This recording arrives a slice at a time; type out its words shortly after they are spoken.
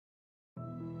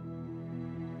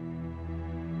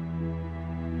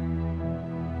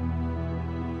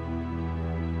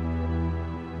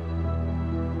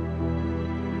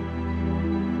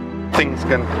things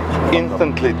can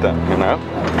instantly turn, you know.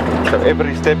 So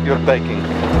every step you're taking,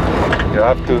 you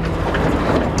have to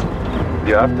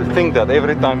think that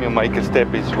every time you make a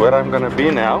step is where I'm gonna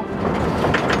be now.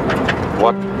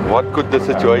 What could the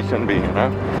situation be, you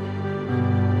know?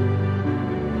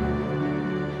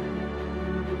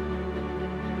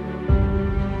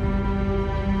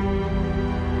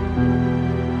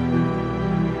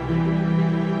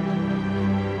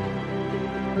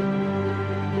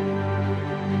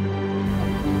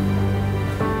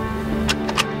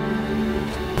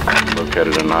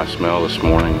 Located a nice male this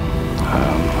morning,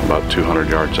 about 200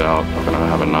 yards out. We're going to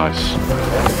have a nice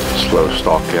slow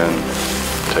stalk in,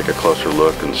 take a closer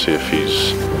look and see if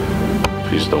he's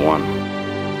the one.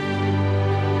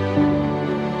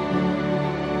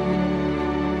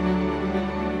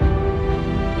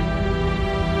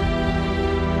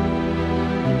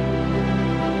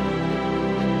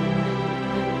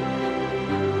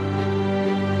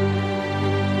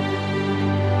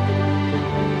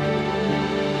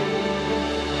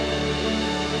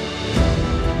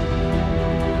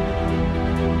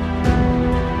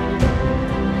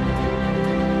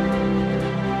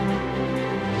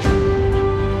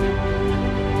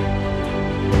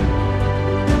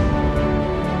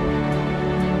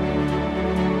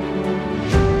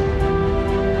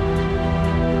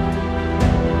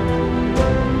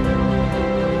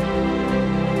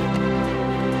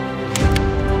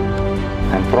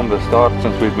 From the start,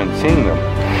 since we've been seeing them,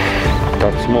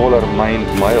 that smaller maned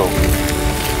male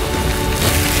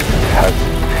has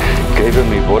given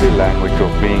me body language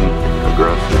of being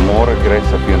more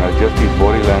aggressive, you know, just his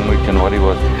body language and what he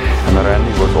was. And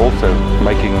Randy was also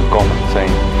making a comment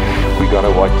saying, we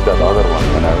gotta watch that other one,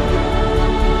 you know.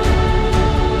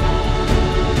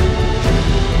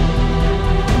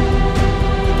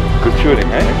 Good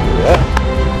shooting, eh? Yeah.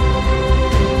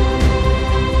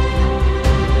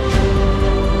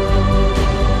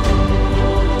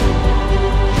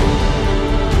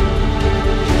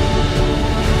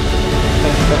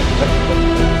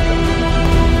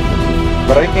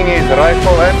 Breaking his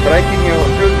rifle and breaking your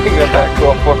shooting attack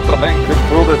for trying to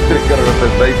pull the trigger with the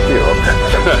safety on.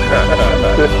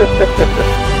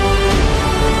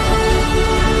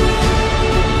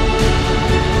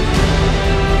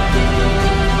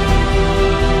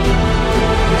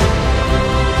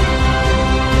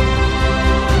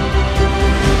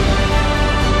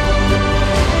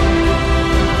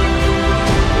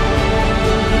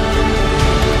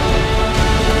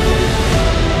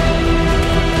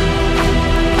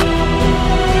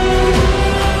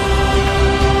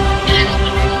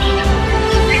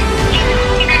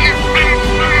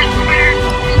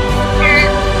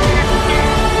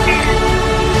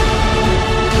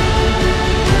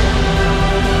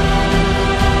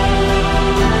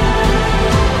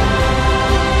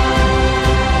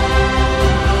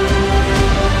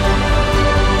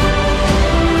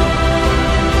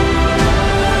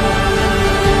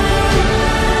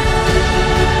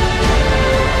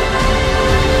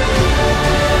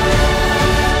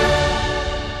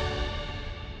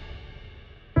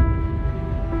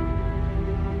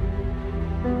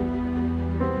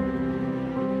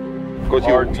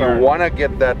 Because you want to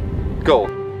get that goal.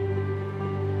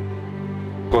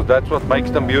 Because that's what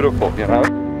makes them beautiful, you know.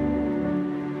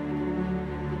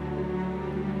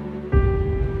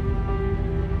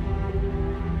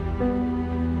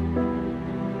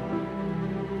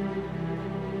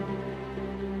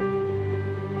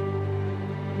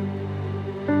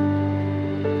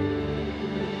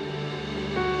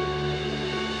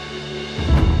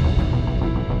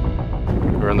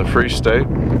 We're in the Free State,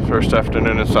 first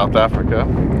afternoon in South Africa.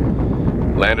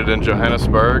 Landed in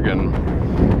Johannesburg and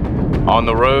on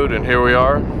the road, and here we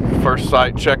are. First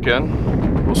sight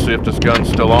check-in. We'll see if this gun's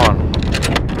still on.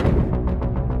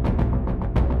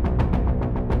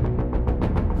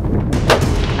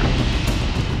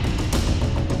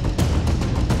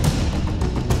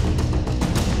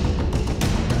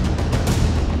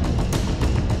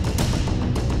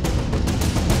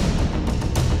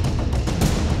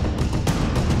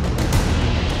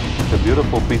 A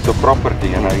beautiful piece of property,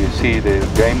 you know. You see there's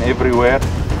game everywhere,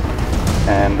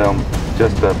 and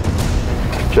just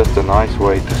a nice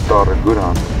way to start a good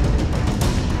hunt.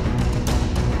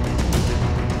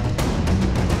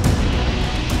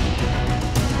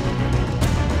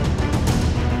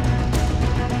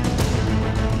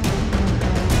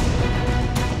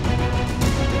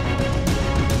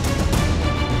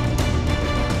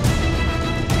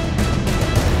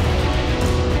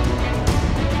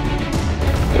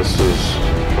 This is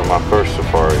for my first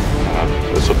safari, and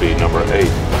This will be number 8.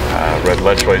 Red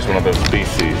Lechwe is one of those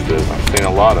species that I've seen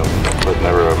a lot of, but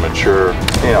never a mature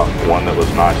one that was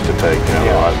nice to take,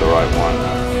 the right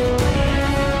one.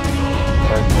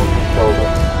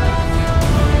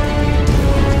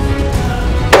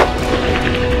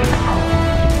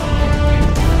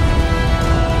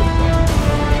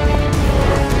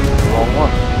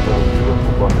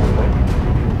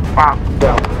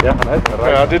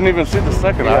 Yeah, I didn't even see the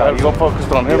second. I was so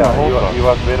focused on him the whole time. You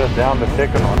was better down the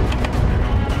second one.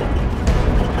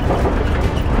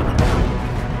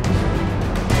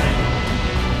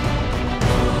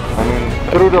 I mean,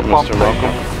 through the pump,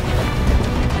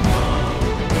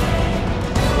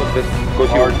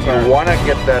 because you want to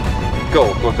get that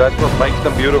kill, because that's what makes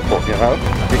them beautiful,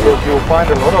 because you'll find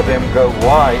a lot of them go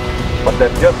wide, but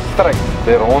they're just straight.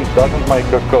 Their horns doesn't make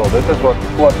a curl. This is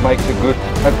what makes a good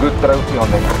trophy on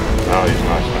them. Oh, he's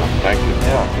nice now. Thank you.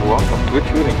 Yeah, you're welcome. Good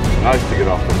shooting. Nice to get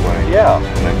off the plane. Yeah.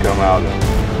 And then come out and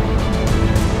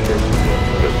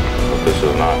but this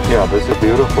is nice. Yeah, this is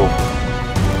beautiful.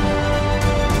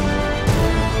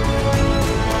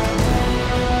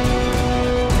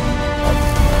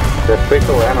 That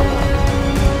special animal.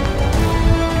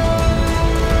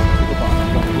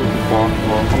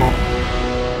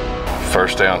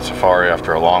 First day on safari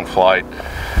after a long flight.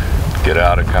 Get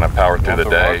out and kind of power through the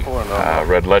day.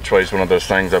 Red Lechwe is one of those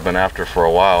things I've been after for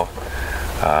a while.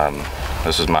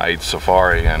 This is my 8th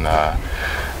safari, and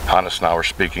Hannes and I were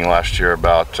speaking last year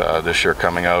about this year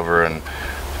coming over and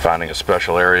finding a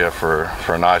special area for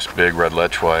a nice big Red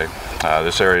Lechwe.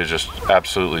 This area is just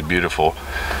absolutely beautiful,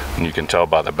 and you can tell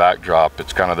by the backdrop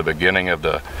it's kind of the beginning of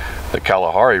the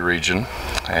Kalahari region,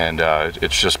 and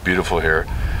it's just beautiful here.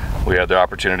 We had the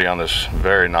opportunity on this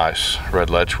very nice Red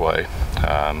Lechwe,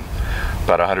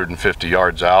 about 150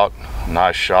 yards out.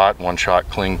 Nice shot, one shot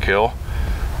clean kill.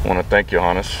 I want to thank you,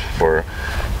 Hannes, for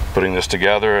putting this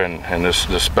together and this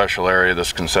special area,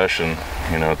 this concession,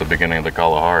 at the beginning of the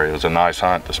Kalahari. It was a nice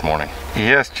hunt this morning.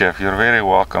 Yes, Jeff, you're very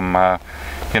welcome.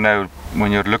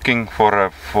 When you're looking for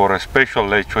a special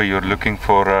Lechwe, you're looking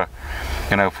for a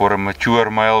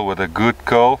mature male with a good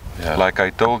curl, like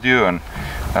I told you, and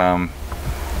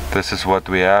this is what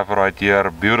we have right here.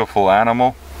 A beautiful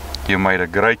animal. You made a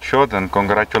great shot, and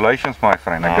congratulations, my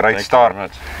friend. A great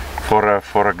start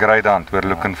for a great hunt. We're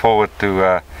looking forward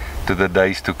to the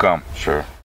days to come. Sure.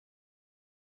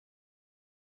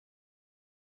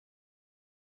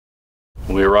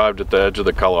 We arrived at the edge of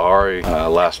the Kalahari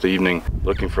last evening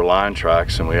looking for lion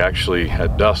tracks, and we actually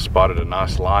at dusk spotted a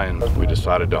nice lion. We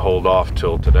decided to hold off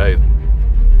till today.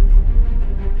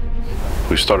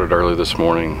 We started early this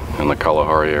morning in the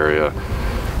Kalahari area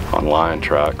on lion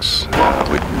tracks.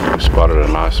 We spotted a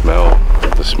nice male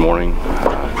this morning,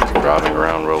 driving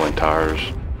around rolling tires.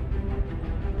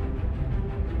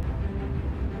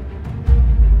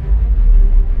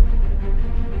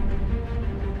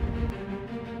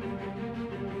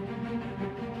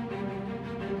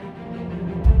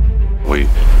 We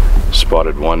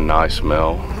spotted one nice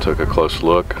male, took a close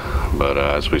look, but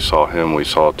as we saw him, we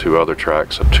saw 2 other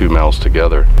tracks of 2 males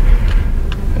together.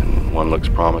 And one looks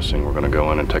promising. We're going to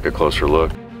go in and take a closer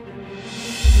look.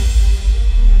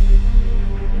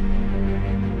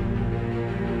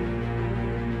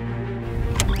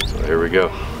 So here we go.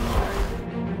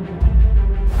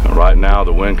 And right now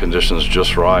the wind conditions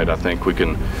just right. I think we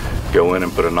can go in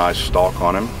and put a nice stalk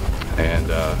on him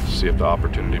and see if the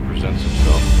opportunity presents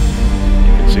itself.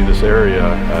 You can see this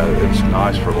area, it's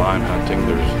nice for lion hunting.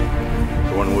 There's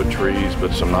thornwood trees,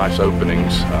 but some nice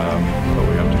openings, but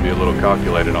we have to be a little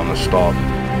calculated on the stalk.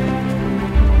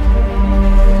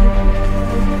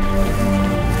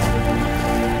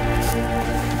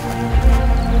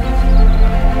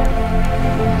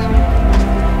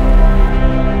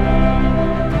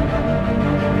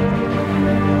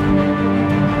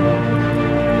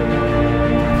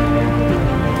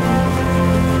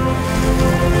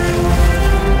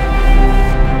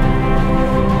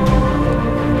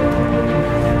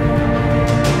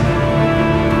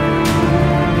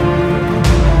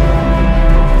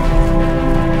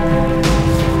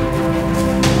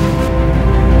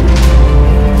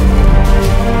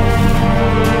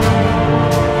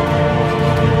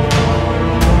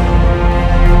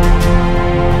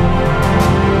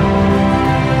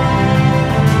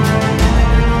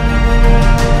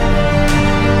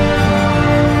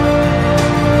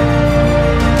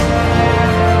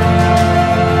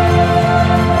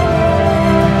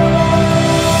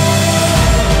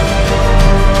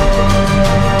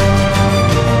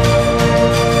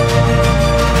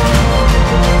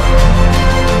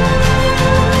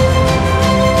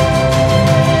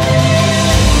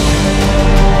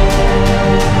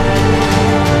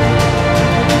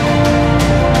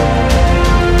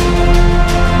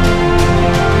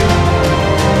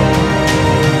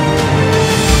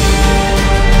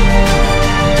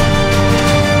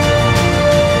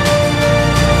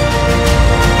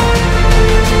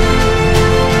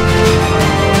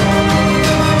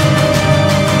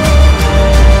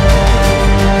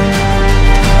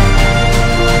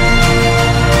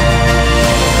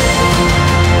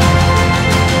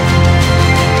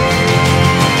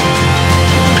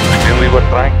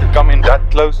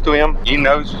 to him, he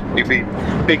knows if he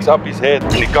picks up his head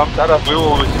and he comes at us, we're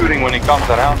always shooting when he comes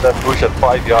around that bush at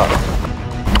 5 yards.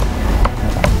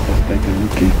 Just take a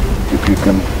look if you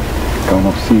can kind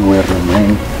of see where the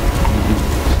main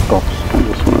stops. I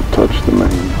just want to touch the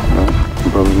main.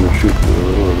 I'm probably going to shoot through a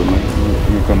little of the main.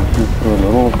 You're going to shoot through a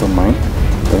little of the main.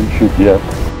 Don't shoot yet.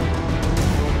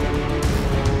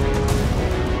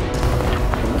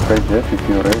 Okay, Jeff, if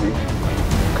you're ready.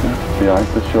 Okay. Behind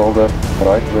the shoulder,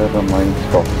 right where the main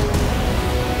stops.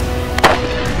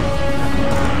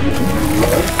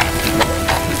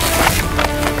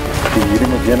 Can you hear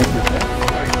him again if you can?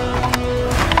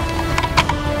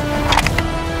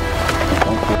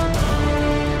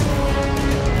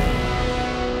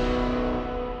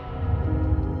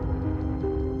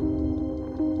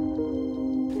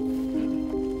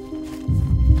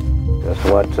 Just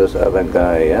watch this other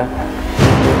guy, yeah?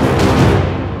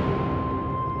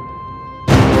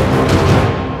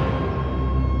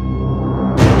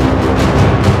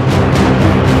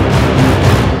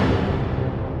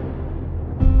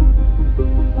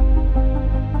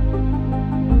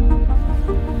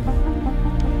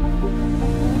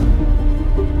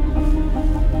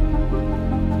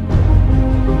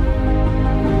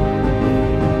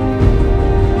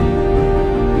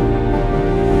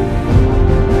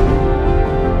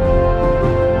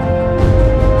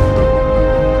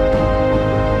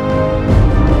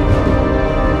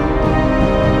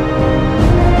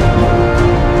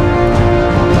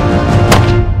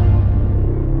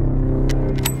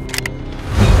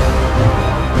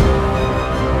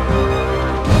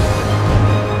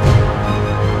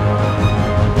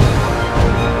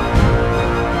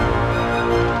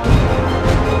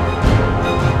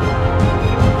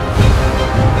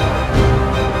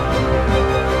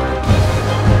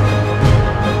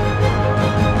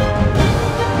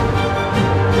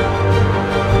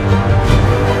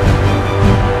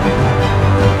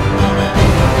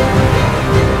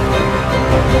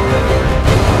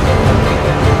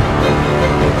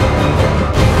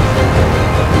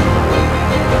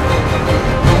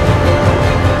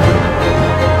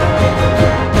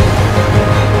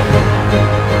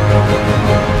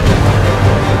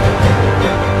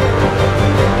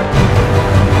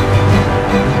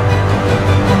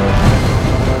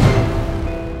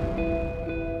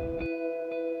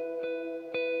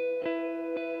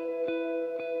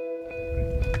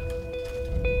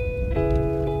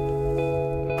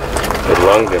 It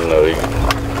lunged him though.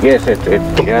 Yes, at the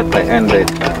end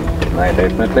I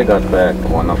definitely got back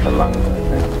one of the lungs.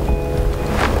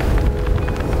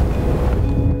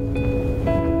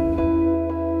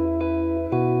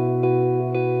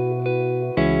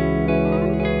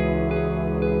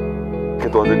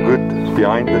 It was a good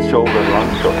behind the shoulder lung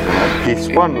shot, you know. He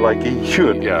spun like he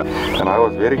should. Yeah. And I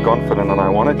was very confident and I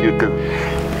wanted you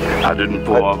to. I didn't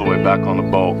pull all the way back on the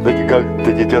bolt. Did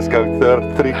you just go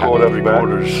three quarters back?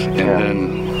 And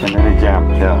then he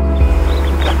jammed, yeah.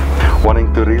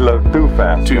 Wanting to reload too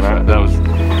fast. Too fast. That was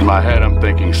in my head. I'm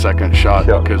thinking second shot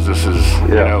because this is,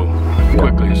 you know,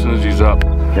 quickly as soon as he's up.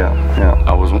 Yeah.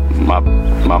 I was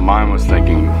my mind was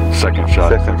thinking second shot.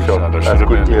 Second shot. As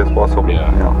quickly as possible.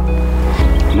 Yeah.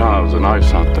 No, it was a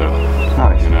nice hunt though.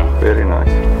 Nice. You know, very nice.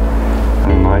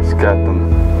 And a nice cat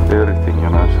and everything, you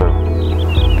know. So.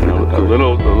 A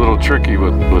little tricky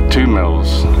with 2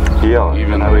 mils. Yeah,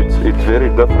 even though it's very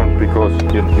different because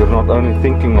you're not only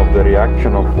thinking of the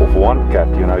reaction of one cat,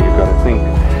 you know, you got to think.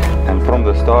 And from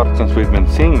the start, since we've been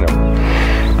seeing them,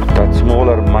 that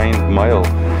smaller maned male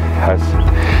has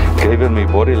given me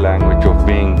body language of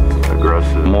being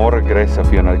aggressive, more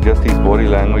aggressive, you know, just his body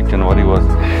language and what he was.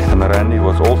 And Randy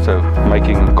was also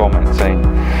making a comment saying,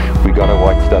 we gotta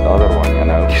watch that other one, you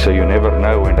know. So you never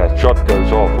know when that shot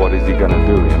goes off, what is he gonna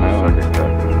do, you know.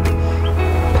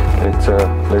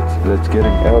 Let's get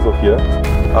him out of here.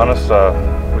 Honest,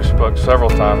 we spoke several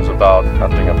times about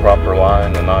hunting a proper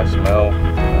line, a nice male,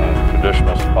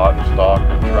 traditional spot and stalk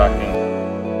and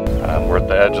tracking. We're at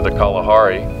the edge of the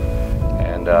Kalahari,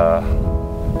 and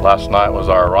last night was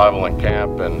our arrival in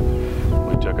camp, and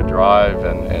we took a drive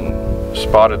and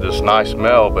spotted this nice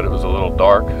male, but it was a little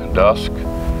dark, dusk,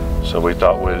 so we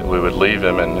thought we would leave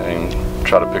him and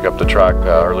try to pick up the track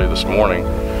early this morning.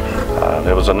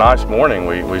 It was a nice morning.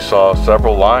 We saw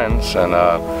several lions and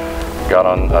got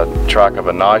on a track of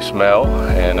a nice male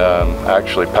and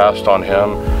actually passed on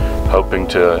him, hoping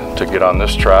to get on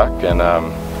this track, and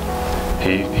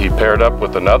he paired up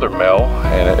with another male,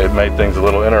 and it made things a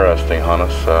little interesting on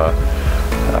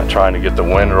us, trying to get the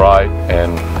wind right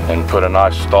and put a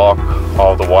nice stalk,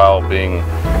 all the while being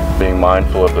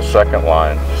mindful of the second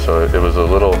line. So it was a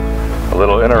little a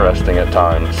little interesting at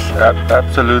times.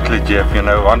 Absolutely, Jeff. You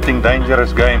know, hunting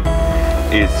dangerous game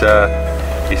is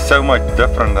so much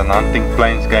different than hunting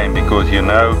plains game, because you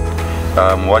know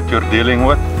what you're dealing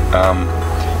with.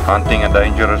 Hunting a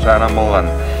dangerous animal,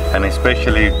 and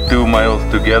especially two males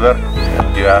together,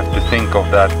 you have to think of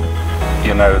that,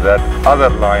 you know, that other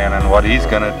lion and what he's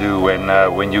gonna do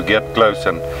when you get close.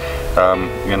 And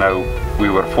you know, we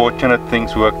were fortunate,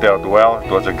 things worked out well.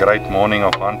 It was a great morning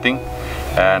of hunting,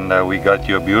 and we got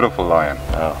you a beautiful lion.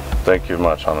 Oh, thank you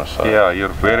much, honestly. Yeah, you're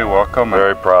very welcome.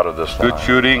 Very proud of this lion. Good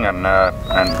shooting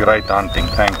and great hunting.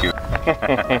 Thank you.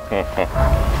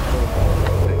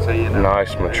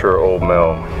 Nice mature old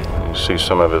male. You see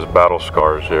some of his battle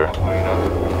scars here.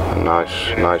 A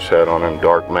nice head on him,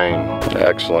 dark mane.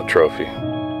 Excellent trophy.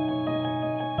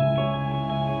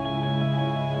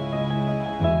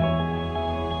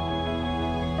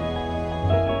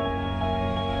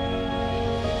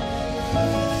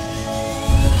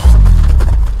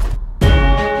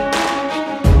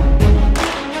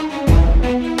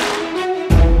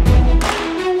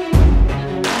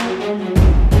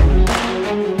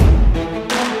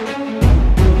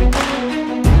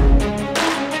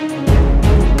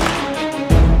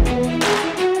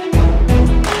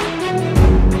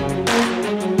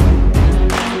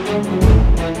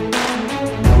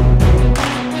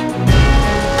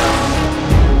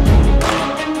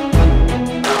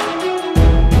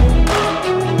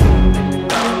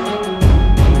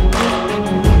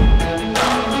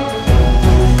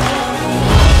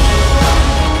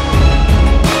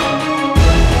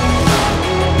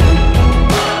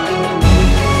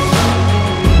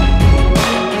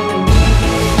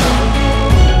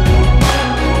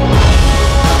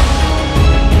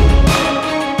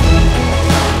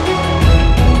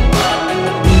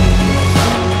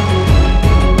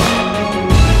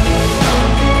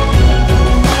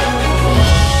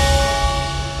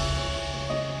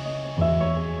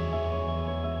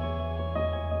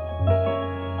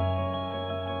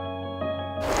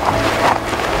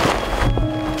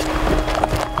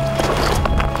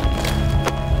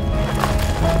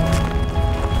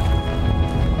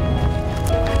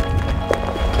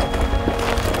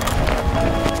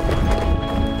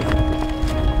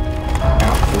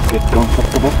 Get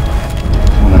comfortable.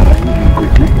 I'm gonna range him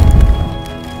quickly.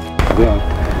 About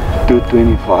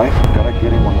 225. Gotta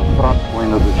get him on the front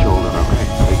point of the shoulder, okay?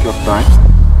 Take your time.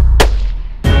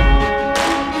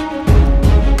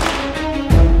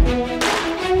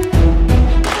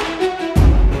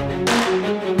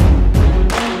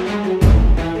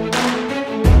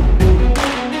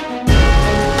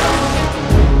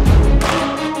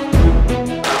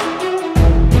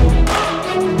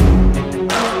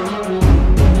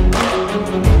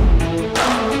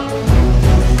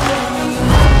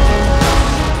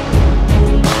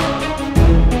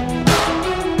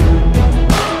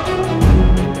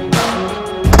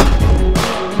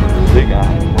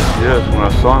 Yes, when I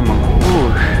saw him, I'm like, oh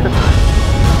shit.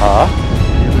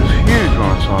 He was huge when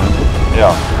I saw him.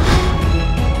 Yeah.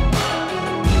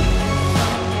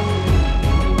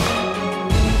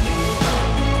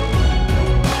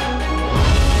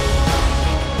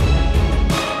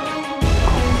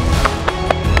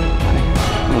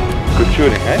 Good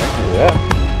shooting, eh? Yeah.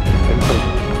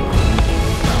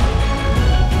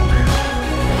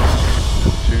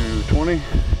 220.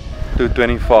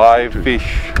 225 fish.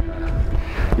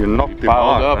 You knocked him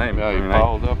piled out, up. eh? Yeah, he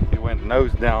piled up. He went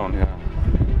nose down. Yeah.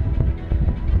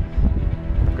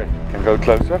 Okay, can go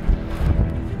closer.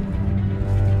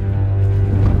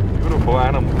 Beautiful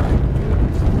animal.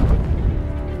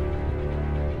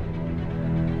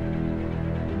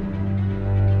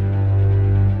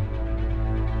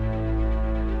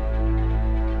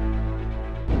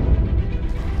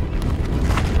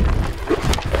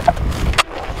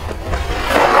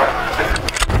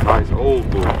 Nice old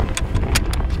bull.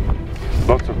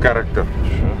 Lots of character.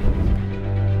 Sure.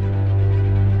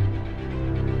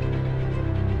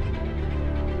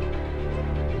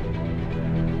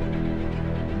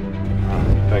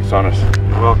 Thanks, Honest.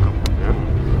 You're welcome. Yeah.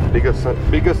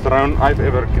 Biggest round I've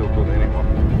ever killed with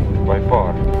anyone, by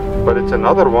far. But it's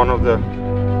another one of the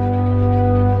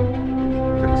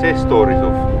success stories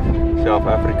of South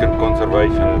African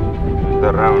conservation,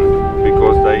 the round,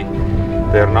 because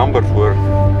their numbers were,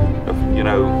 you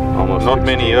know, Almost not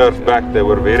many years back they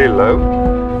were very low,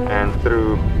 and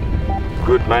through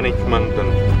good management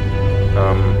and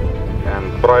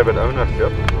private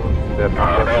ownership, their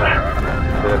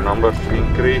numbers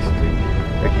increased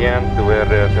again to where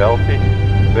there's healthy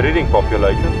breeding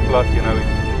populations. Plus, you know,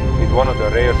 it's one of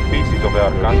the rare species of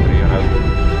our country, you know.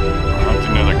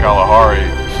 Hunting near the Kalahari,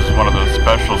 this is one of those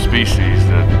special species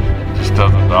that just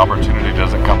doesn't the opportunity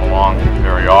doesn't come along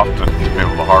very often to be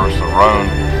able to harvest a roan,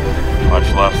 much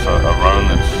less a roan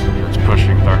that's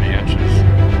pushing 30 inches,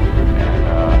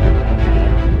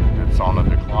 and it's on the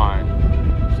decline.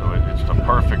 So it's the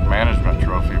perfect management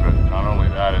trophy. But not only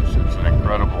that, it's an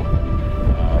incredible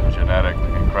genetic,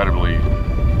 incredibly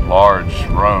large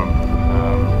roan.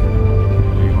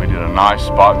 We did a nice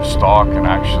spot and stalk and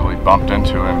actually bumped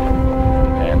into him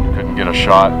and couldn't get a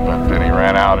shot, but then he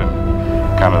ran out and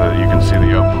kind of you can see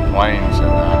the open plains and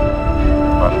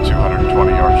about a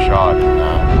 220-yard shot.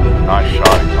 Nice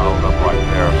shot, he tunneled up right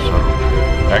there. So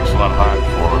excellent hunt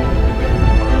for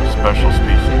one of the special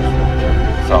species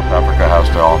that South Africa has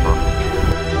to offer.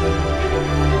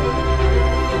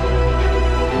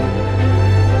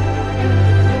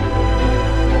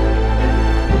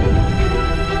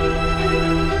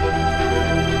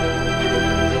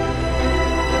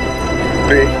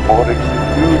 Big oryx,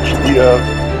 huge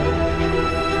deer.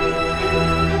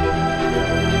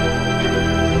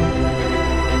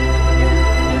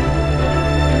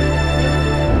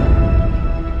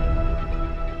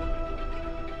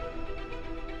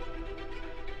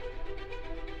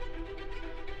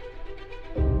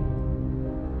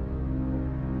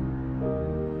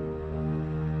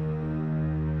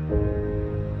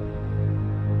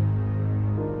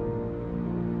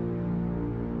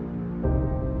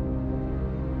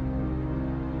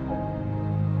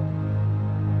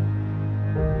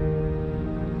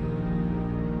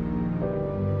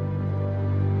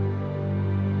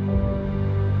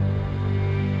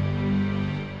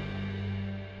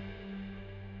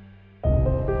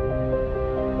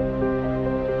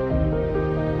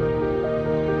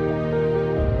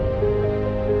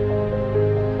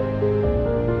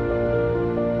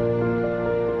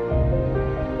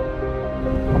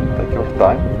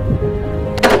 Time.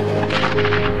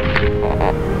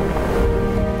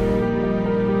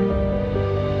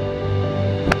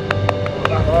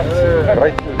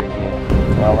 Great shooting.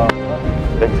 Well,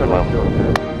 excellent.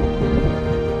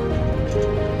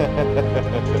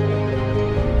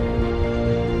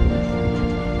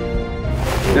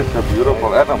 It's a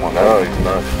beautiful animal. No, it's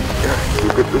not.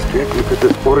 Look at this kid. Look at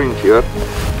this orange here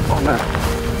on the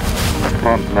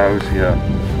Front nose here.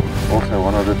 Also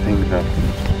one of the things that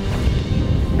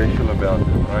special about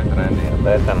them, right, Randy?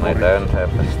 That, and they don't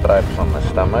have the stripes on the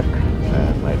stomach,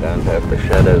 and they don't have the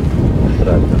shadow stripes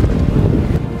on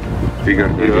the Bigger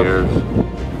ears.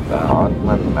 The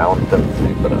Hartman mountain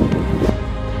zebra.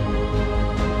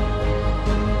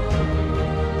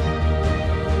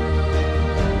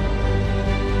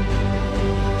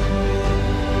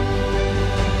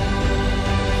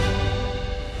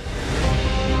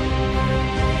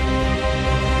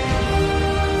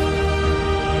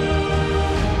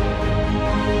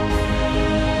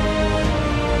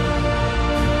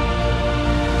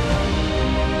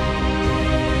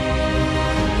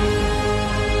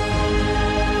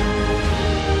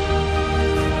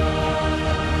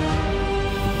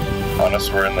 On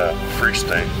us, we're in the Free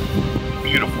State.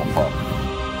 Beautiful farm.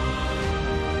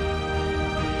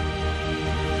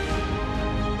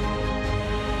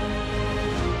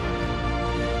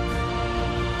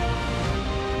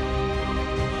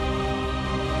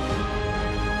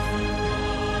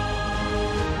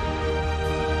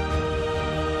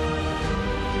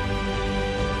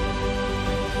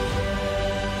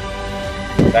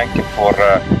 Thank you for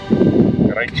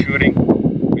great shooting.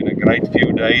 Been a great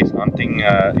few days hunting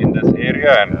in this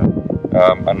area,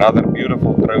 and another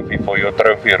beautiful trophy for your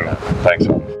trophy room. Thanks,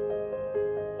 Al.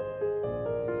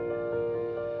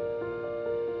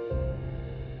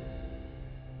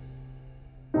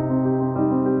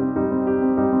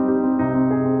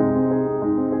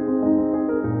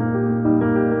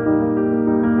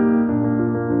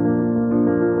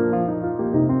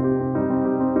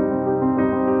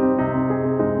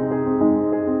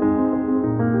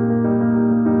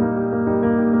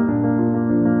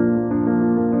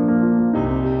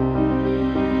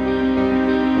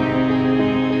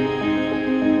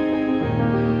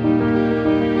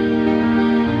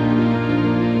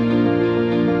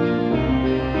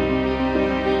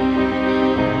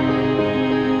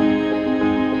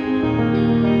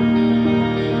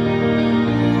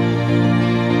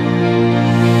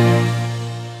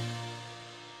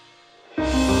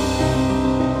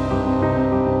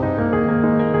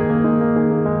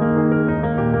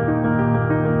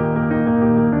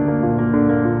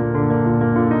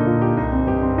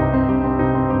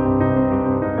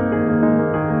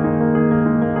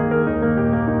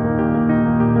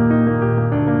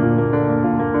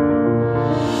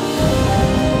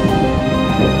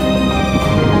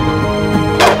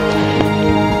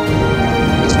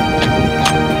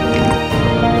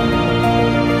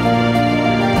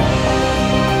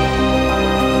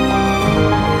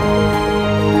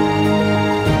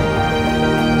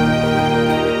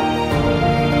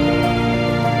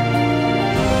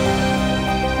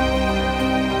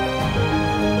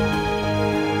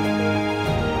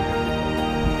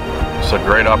 It's a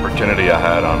great opportunity I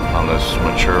had on this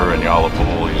mature Inyala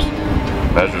bull. He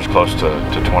measures close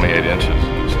to 28 inches.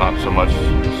 It's not so much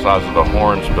the size of the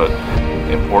horns, but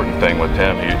the important thing with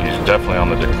him, he's definitely on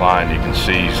the decline. You can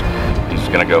see he's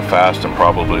going to go fast and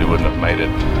probably wouldn't have made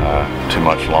it too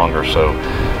much longer. So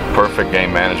perfect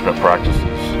game management practices.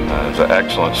 It's an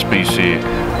excellent species,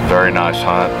 very nice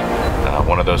hunt.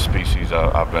 One of those species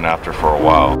I've been after for a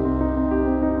while.